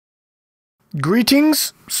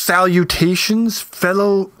Greetings, salutations,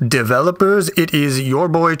 fellow developers. It is your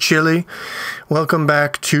boy Chili. Welcome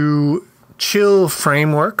back to Chill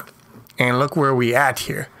Framework. And look where we at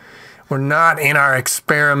here. We're not in our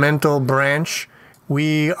experimental branch.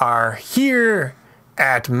 We are here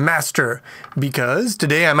at Master because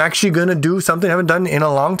today I'm actually going to do something I haven't done in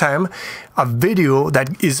a long time. A video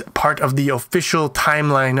that is part of the official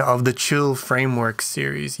timeline of the Chill Framework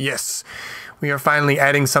series. Yes. We are finally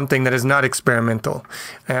adding something that is not experimental.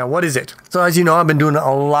 What is it? So as you know, I've been doing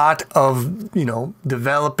a lot of,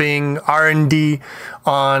 developing R&D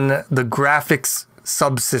on the graphics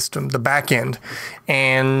subsystem, the back end.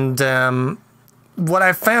 And what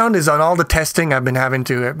I found is on all the testing, I've been having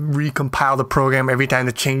to recompile the program every time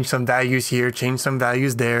to change some values here, change some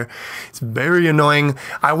values there. It's very annoying.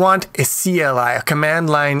 I want a CLI, a command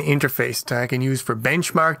line interface that I can use for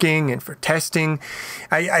benchmarking and for testing.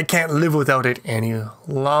 I can't live without it any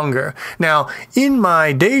longer. Now, in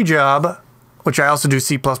my day job, which I also do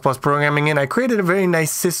C++ programming in, I created a very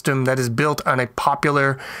nice system that is built on a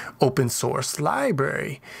popular open source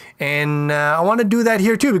library. And I want to do that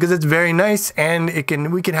here too because it's very nice and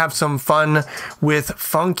we can have some fun with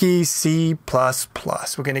funky C++.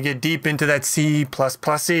 We're going to get deep into that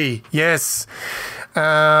C++-y. Yes.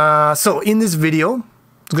 So in this video,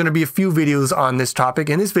 there's going to be a few videos on this topic.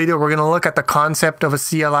 In this video, we're going to look at the concept of a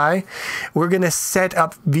CLI. We're going to set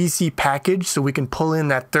up vcpkg so we can pull in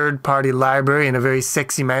that third-party library in a very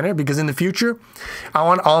sexy manner, because in the future, I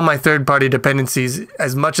want all my third-party dependencies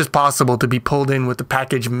as much as possible to be pulled in with the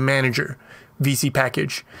package manager,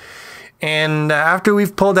 vcpkg. And after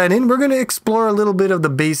we've pulled that in, we're going to explore a little bit of the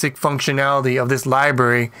basic functionality of this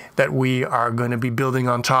library that we are going to be building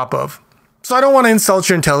on top of. So I don't want to insult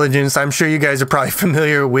your intelligence. I'm sure you guys are probably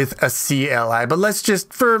familiar with a CLI, but let's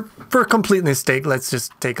just, for completeness sake, let's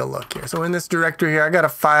just take a look here. So in this directory here, I got a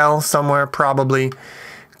file somewhere probably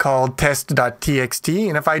called test.txt.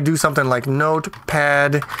 And if I do something like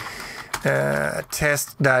notepad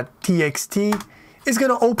test.txt, it's going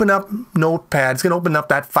to open up Notepad. It's going to open up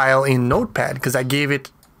that file in Notepad because I gave it,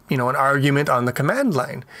 an argument on the command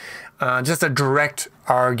line. Just a direct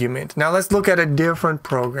argument. Now let's look at a different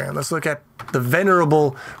program. Let's look at the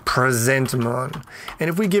venerable presentmon. And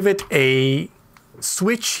if we give it a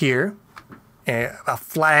switch here, a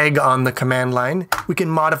flag on the command line, we can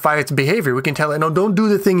modify its behavior. We can tell it, no, don't do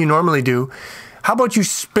the thing you normally do. How about you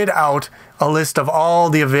spit out a list of all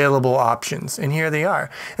the available options? And here they are.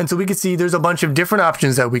 And so we can see there's a bunch of different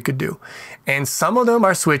options that we could do. And some of them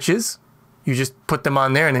are switches. You just put them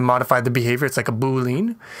on there and they modify the behavior. It's like a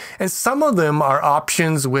Boolean. And some of them are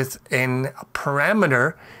options with a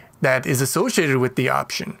parameter that is associated with the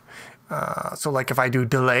option. So like if I do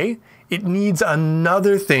delay, it needs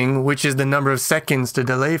another thing, which is the number of seconds to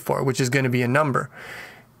delay for, which is going to be a number.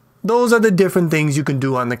 Those are the different things you can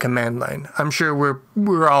do on the command line. I'm sure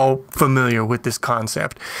we're all familiar with this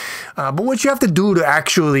concept. But what you have to do to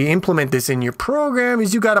actually implement this in your program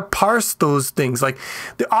is you got to parse those things. Like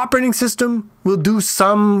the operating system will do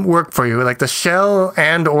some work for you, like the shell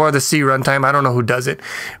and or the C runtime. I don't know who does it,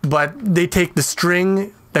 but they take the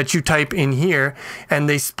string that you type in here and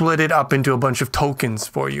they split it up into a bunch of tokens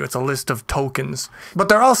for you. It's a list of tokens, but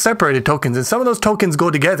they're all separated tokens, and some of those tokens go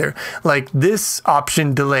together. Like this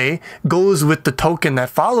option delay goes with the token that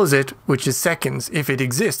follows it, which is seconds, if it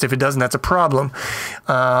exists. If it doesn't, that's a problem.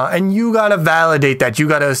 And you got to validate that. You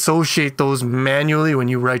got to associate those manually when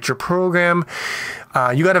you write your program.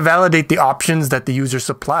 You got to validate the options that the user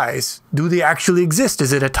supplies. Do they actually exist?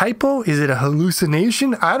 Is it a typo? Is it a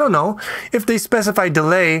hallucination? I don't know. If they specify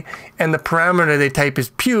delay and the parameter they type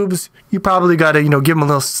is pubes, you probably got to, give them a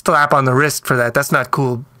little slap on the wrist for that. That's not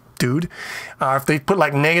cool, dude. If they put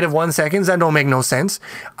like -1 seconds, that don't make no sense.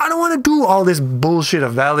 I don't want to do all this bullshit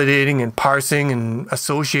of validating and parsing and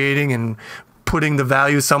associating and putting the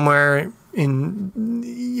value somewhere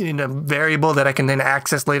in a variable that I can then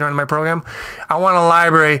access later in my program. I want a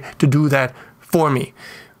library to do that for me.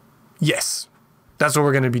 Yes, that's what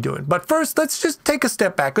we're going to be doing. But first, let's just take a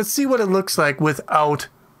step back. Let's see what it looks like without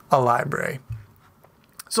a library.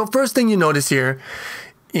 So first thing you notice here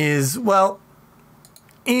is, well,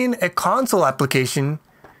 in a console application,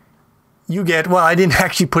 you get, well, I didn't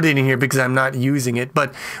actually put it in here because I'm not using it,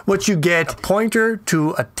 but what you get, a pointer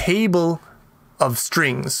to a table of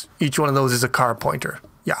strings. Each one of those is a car pointer.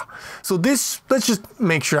 Yeah. So this, let's just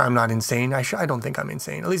make sure I'm not insane. I don't think I'm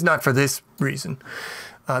insane, at least not for this reason.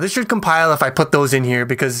 This should compile if I put those in here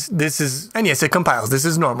because this is, and yes, it compiles. This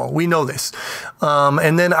is normal. We know this.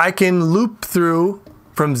 And then I can loop through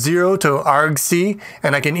from 0 to argc,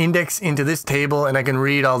 and I can index into this table and I can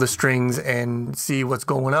read all the strings and see what's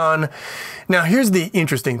going on. Now here's the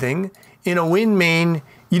interesting thing. in a Win main,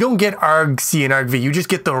 you don't get argc and argv. You just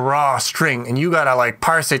get the raw string, and you gotta like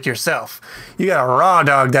parse it yourself. You gotta raw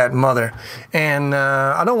dog that mother. And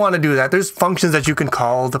I don't want to do that. There's functions that you can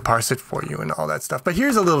call to parse it for you and all that stuff. But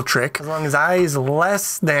here's a little trick. As long as I is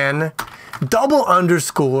less than __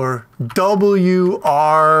 w_argc.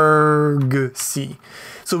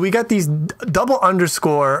 So we got these double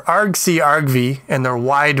underscore argc, argv, and their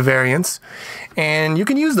wide variants, and you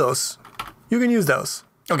can use those. You can use those.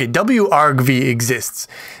 Okay, w_argv exists.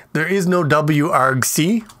 There is no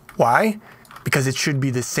w_argc. Why? Because it should be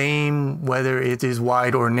the same whether it is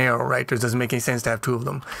wide or narrow, right? It doesn't make any sense to have two of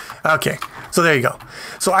them. Okay, so there you go.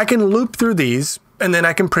 So I can loop through these, and then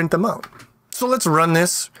I can print them out. So let's run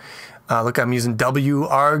this. Look, I'm using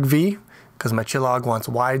w_argv because my chillog wants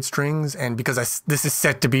wide strings, and because this is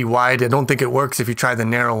set to be wide, I don't think it works if you try the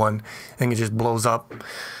narrow one. I think it just blows up.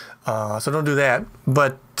 So don't do that.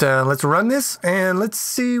 But let's run this, and let's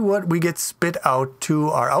see what we get spit out to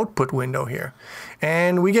our output window here.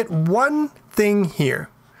 And we get one thing here.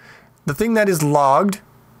 The thing that is logged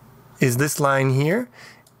is this line here,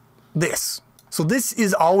 this. So this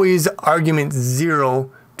is always argument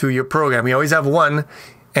 0 to your program. You always have 1,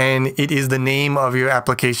 and it is the name of your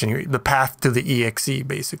application, the path to the exe,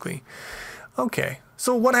 basically. Okay,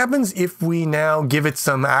 so what happens if we now give it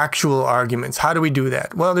some actual arguments? How do we do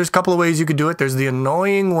that? Well, there's a couple of ways you could do it. There's the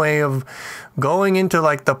annoying way of going into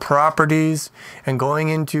like the properties and going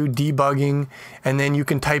into debugging, and then you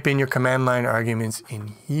can type in your command line arguments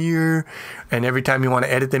in here, and every time you want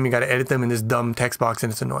to edit them, you got to edit them in this dumb text box,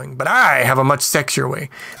 and it's annoying. But I have a much sexier way.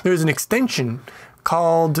 There's an extension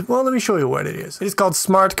called, well, let me show you what it is. It's called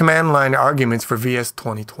Smart Command Line Arguments for VS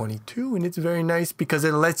 2022, and it's very nice because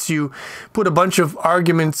it lets you put a bunch of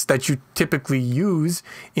arguments that you typically use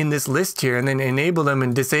in this list here, and then enable them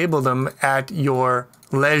and disable them at your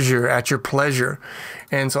leisure, at your pleasure.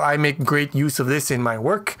 And so I make great use of this in my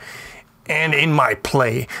work and in my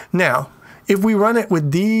play. Now, if we run it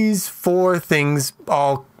with these 4 things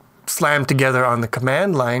all slammed together on the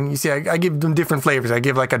command line, you see I give them different flavors. I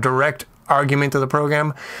give like a direct argument to the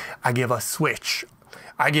program. I give a switch.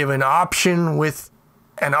 I give an option with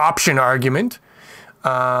an option argument.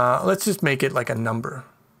 Let's just make it like a number,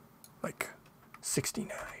 like 69.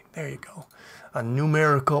 There you go. A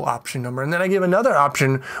numerical option number. And then I give another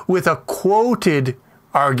option with a quoted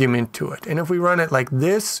argument to it. And if we run it like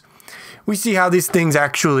this, we see how these things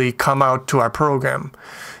actually come out to our program.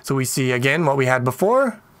 So we see again what we had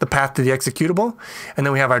before, the path to the executable, and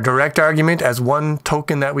then we have our direct argument as one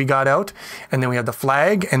token that we got out, and then we have the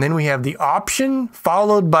flag, and then we have the option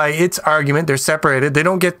followed by its argument. They're separated. They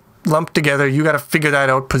don't get lumped together. You got to figure that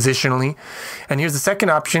out positionally. And here's the second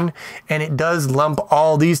option, and it does lump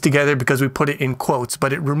all these together because we put it in quotes,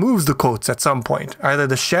 but it removes the quotes at some point. Either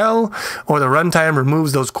the shell or the runtime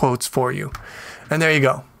removes those quotes for you. And there you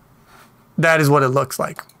go. That is what it looks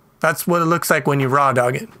like. That's what it looks like when you raw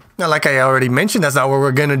dog it. Now, like I already mentioned, that's not what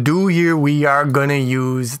we're going to do here. We are going to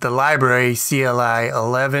use the library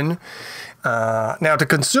CLI11. Now, to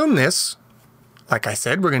consume this, like I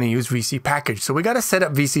said, we're going to use vcpkg. So we got to set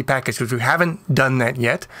up vcpkg because we haven't done that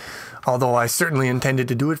yet, although I certainly intended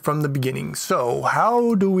to do it from the beginning. So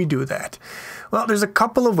how do we do that? Well, there's a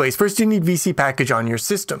couple of ways. First, you need vcpkg on your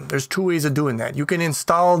system. There's 2 ways of doing that. You can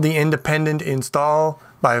install the independent install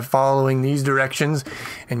by following these directions,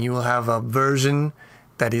 and you will have a version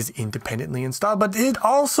that is independently installed. But it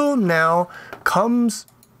also now comes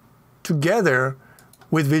together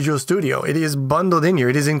with Visual Studio. It is bundled in here.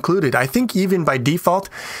 It is included, I think even by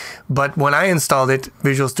default, but when I installed it,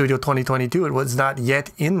 Visual Studio 2022, it was not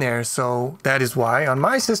yet in there. So that is why on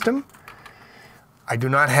my system, I do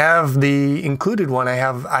not have the included one. I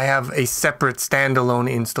have a separate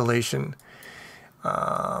standalone installation.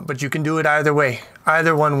 But you can do it either way.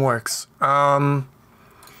 Either one works.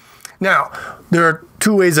 Now, there are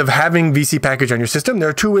 2 ways of having vcpkg on your system. There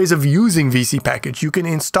are 2 ways of using vcpkg. You can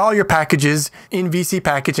install your packages in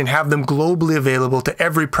vcpkg and have them globally available to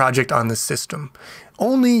every project on the system.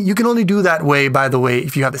 You can only do that way, by the way,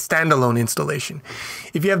 if you have the standalone installation.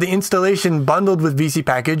 If you have the installation bundled with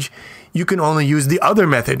vcpkg, you can only use the other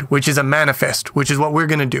method, which is a manifest, which is what we're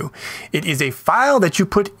going to do. It is a file that you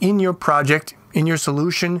put in your project, in your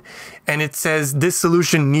solution, and it says this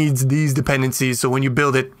solution needs these dependencies, so when you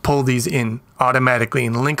build it, pull these in automatically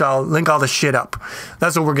and link all the shit up.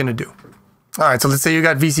 That's what we're going to do. All right, so let's say you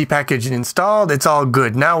got vcpkg installed. It's all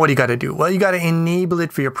good. Now what do you got to do? Well, you got to enable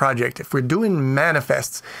it for your project. If we're doing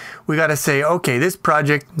manifests, we got to say, okay, this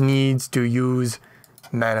project needs to use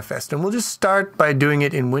manifest. And we'll just start by doing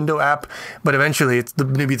it in window app, but eventually it's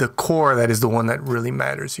maybe the core that is the one that really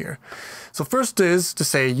matters here. So first is to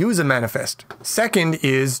say use a manifest. Second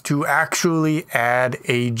is to actually add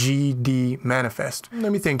a GD manifest.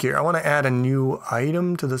 Let me think here. I want to add a new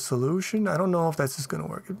item to the solution. I don't know if that's just going to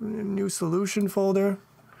work. New solution folder.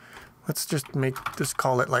 Let's just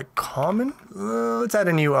call it like common. Let's add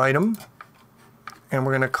a new item. And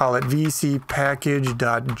we're going to call it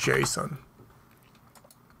vcpkg.json.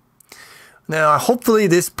 Now, hopefully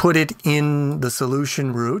this put it in the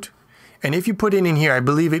solution root. And if you put it in here, I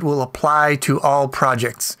believe it will apply to all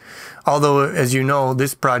projects. Although, as you know,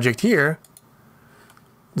 this project here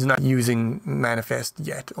is not using manifest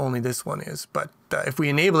yet. Only this one is. But if we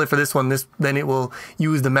enable it for this one, then it will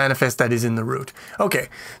use the manifest that is in the root. Okay,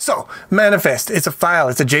 so manifest, it's a file,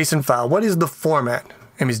 it's a JSON file. What is the format?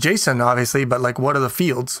 I mean, it's JSON, obviously, but like, what are the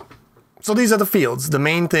fields? So these are the fields. The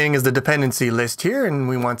main thing is the dependency list here, and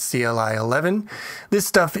we want CLI11. This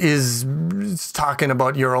stuff is talking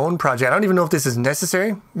about your own project. I don't even know if this is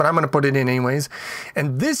necessary, but I'm going to put it in anyways.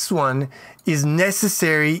 And this one is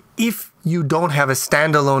necessary if you don't have a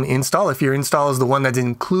standalone install. If your install is the one that's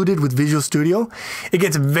included with Visual Studio, it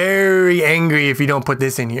gets very angry if you don't put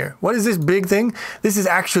this in here. What is this big thing? This is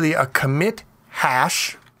actually a commit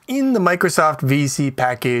hash in the Microsoft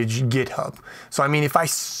vcpkg GitHub. So I mean, if I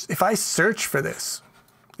search for this,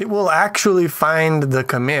 it will actually find the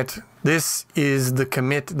commit. This is the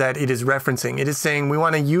commit that it is referencing. It is saying we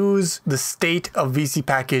want to use the state of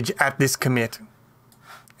vcpkg at this commit.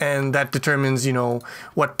 And that determines, you know,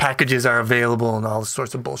 what packages are available and all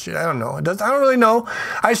sorts of bullshit. I don't know. I don't really know.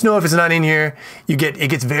 I just know if it's not in here, it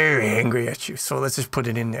gets very angry at you. So let's just put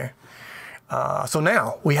it in there. So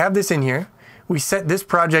now we have this in here. We set this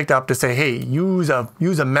project up to say, hey, use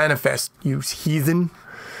a manifest, use heathen.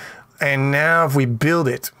 And now if we build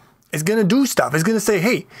it, it's going to do stuff. It's going to say,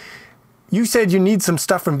 hey, you said you need some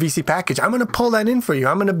stuff from vcpkg. I'm going to pull that in for you.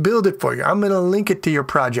 I'm going to build it for you. I'm going to link it to your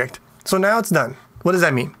project. So now it's done. What does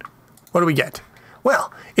that mean? What do we get?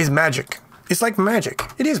 Well, it's magic. It's like magic.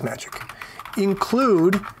 It is magic.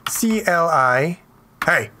 Include CLI.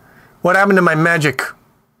 Hey, what happened to my magic?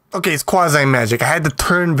 Okay, it's quasi-magic. I had to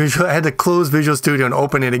close Visual Studio and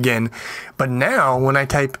open it again. But now, when I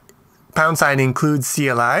type # include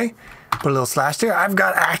CLI, put a little slash there, I've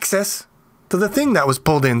got access to the thing that was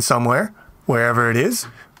pulled in somewhere, wherever it is.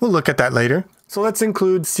 We'll look at that later. So let's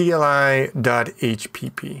include CLI.hpp.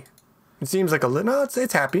 It seems like a little, no,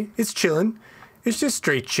 it's happy. It's chilling. It's just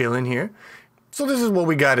straight chilling here. So this is what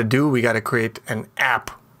we got to do. We got to create an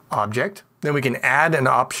app object. Then we can add an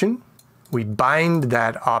option. We bind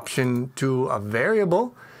that option to a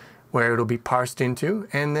variable where it'll be parsed into,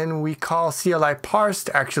 and then we call CLI parse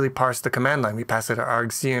to actually parse the command line. We pass it our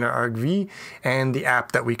argc and our argv and the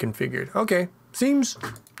app that we configured. Okay, seems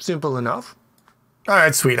simple enough. All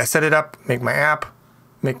right, sweet. I set it up, make my app,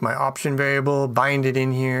 make my option variable, bind it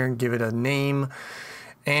in here, give it a name,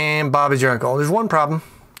 and Bob is your uncle. There's one problem,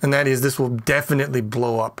 and that is this will definitely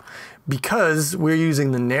blow up, because we're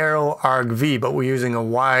using the narrow argv, but we're using a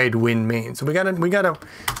wide win main. So we gotta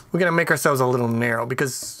make ourselves a little narrow,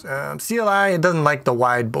 because CLI, it doesn't like the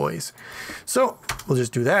wide boys. So we'll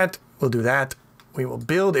just do that. We'll do that. We will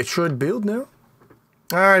build. It should build now.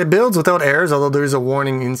 All right, it builds without errors, although there's a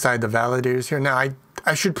warning inside the validators here. Now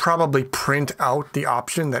I should probably print out the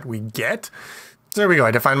option that we get. So there we go.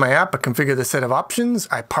 I define my app, I configure the set of options,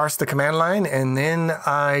 I parse the command line, and then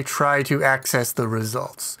I try to access the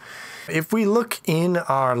results. If we look in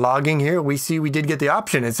our logging here, we see we did get the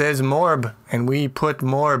option. It says morb, and we put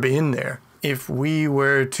morb in there. If we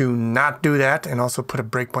were to not do that, and also put a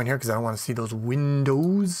breakpoint here because I don't want to see those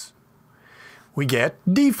windows, we get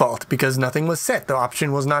default because nothing was set. The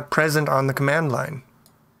option was not present on the command line.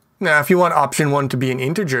 Now, if you want option 1 to be an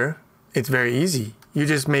integer, it's very easy. You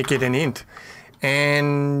just make it an int.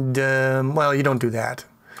 And, well, you don't do that.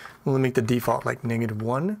 We'll make the default like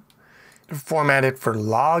 -1. Format it for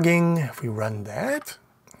logging. If we run that,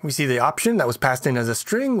 we see the option that was passed in as a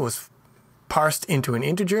string was parsed into an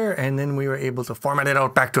integer, and then we were able to format it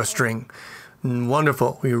out back to a string.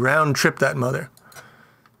 Wonderful. We round trip that mother.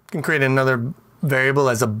 We can create another variable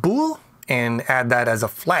as a bool and add that as a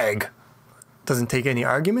flag. Doesn't take any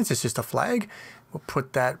arguments, it's just a flag. We'll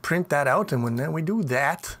print that out, and when we do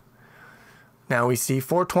that, now we see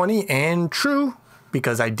 420 and true,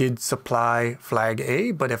 because I did supply flag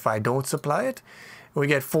A, but if I don't supply it, we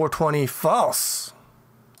get 420 false.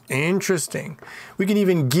 Interesting. We can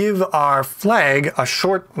even give our flag a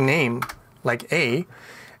short name, like A,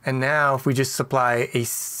 and now if we just supply a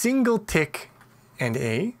single tick and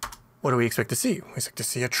A, what do we expect to see? We expect to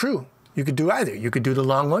see a true. You could do either. You could do the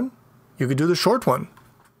long one, you could do the short one.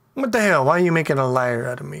 What the hell? Why are you making a liar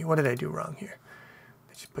out of me? What did I do wrong here?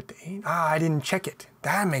 Did you put the A? I didn't check it.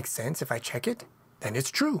 That makes sense. If I check it, then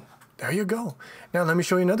it's true. There you go. Now let me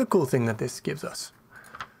show you another cool thing that this gives us.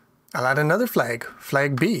 I'll add another flag,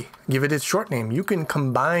 flag B. Give it its short name. You can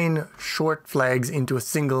combine short flags into a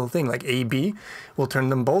single thing, like AB. We'll turn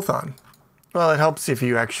them both on. Well, it helps if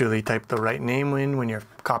you actually type the right name in when you're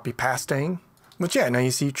copy pasting. But yeah, now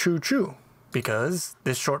you see true, true. Because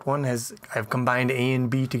this short one I've combined A and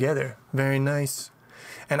B together. Very nice.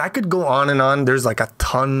 And I could go on and on. There's like a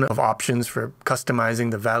ton of options for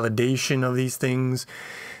customizing the validation of these things.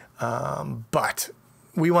 But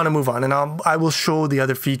we want to move on, and I will show the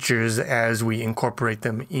other features as we incorporate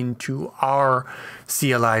them into our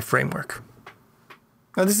CLI framework.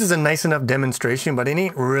 Now this is a nice enough demonstration, but it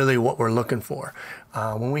ain't really what we're looking for.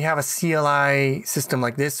 When we have a CLI system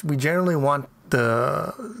like this, we generally want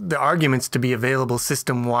the arguments to be available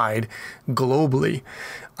system-wide globally.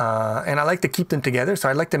 And I like to keep them together, so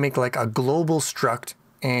I'd like to make like a global struct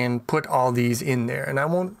and put all these in there. And I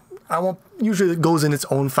won't usually it goes in its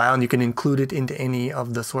own file, and you can include it into any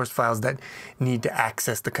of the source files that need to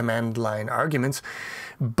access the command line arguments.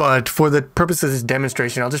 But for the purpose of this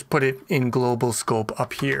demonstration, I'll just put it in global scope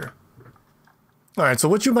up here. All right, so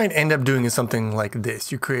what you might end up doing is something like this.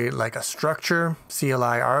 You create like a structure,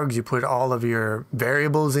 CLI args, you put all of your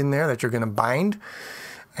variables in there that you're gonna bind,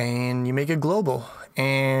 and you make it global.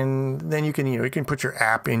 And then you can put your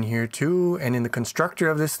app in here too, and in the constructor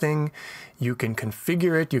of this thing you can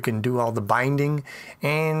configure it, you can do all the binding,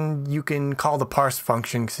 and you can call the parse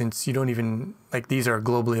function since you don't even, like, these are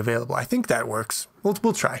globally available. I think that works. We'll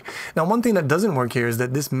try. Now one thing that doesn't work here is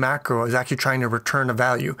that this macro is actually trying to return a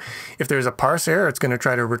value. If there's a parse error, it's going to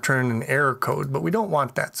try to return an error code, but we don't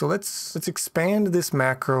want that. So let's expand this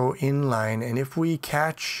macro inline, and if we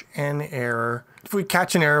catch an error,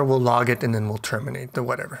 we'll log it and then we'll terminate the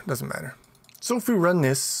whatever, doesn't matter. So if we run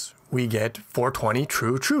this, we get 420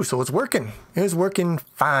 true, true. So it's working. It's working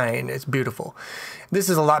fine. It's beautiful. This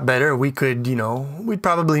is a lot better. We could, we'd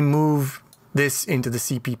probably move this into the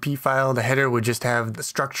CPP file. The header would just have the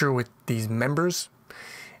structure with these members,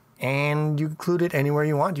 and you include it anywhere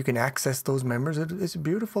you want. You can access those members. It's a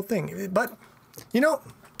beautiful thing. But,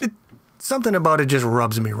 something about it just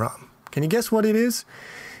rubs me wrong. Can you guess what it is?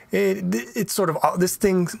 It's sort of, this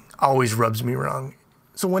thing always rubs me wrong.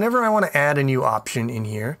 So whenever I want to add a new option in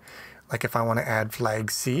here, like if I want to add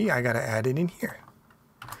flag C, I got to add it in here.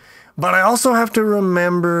 But I also have to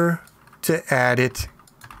remember to add it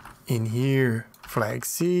in here. Flag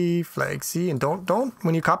C, and don't,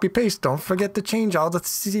 when you copy paste, don't forget to change all the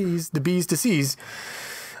C's, the B's to C's.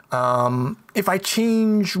 If I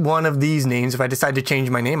change one of these names, if I decide to change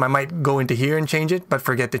my name, I might go into here and change it, but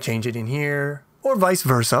forget to change it in here, or vice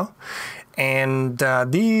versa. And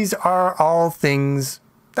these are all things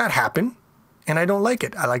that happen, and I don't like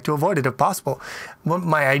it. I like to avoid it if possible. What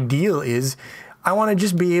my ideal is, I want to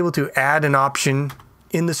just be able to add an option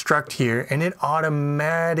in the struct here, and it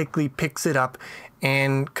automatically picks it up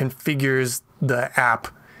and configures the app,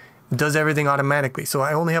 does everything automatically. So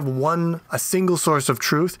I only have a single source of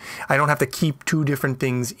truth. I don't have to keep two different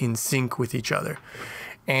things in sync with each other.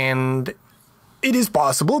 And it is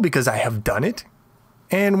possible because I have done it.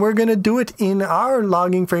 And we're going to do it in our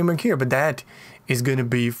logging framework here, but that is going to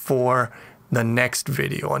be for the next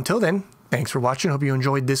video. Until then, thanks for watching. Hope you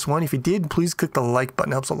enjoyed this one. If you did, please click the like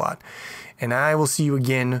button. It helps a lot. And I will see you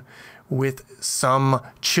again with some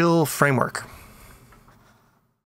chill framework.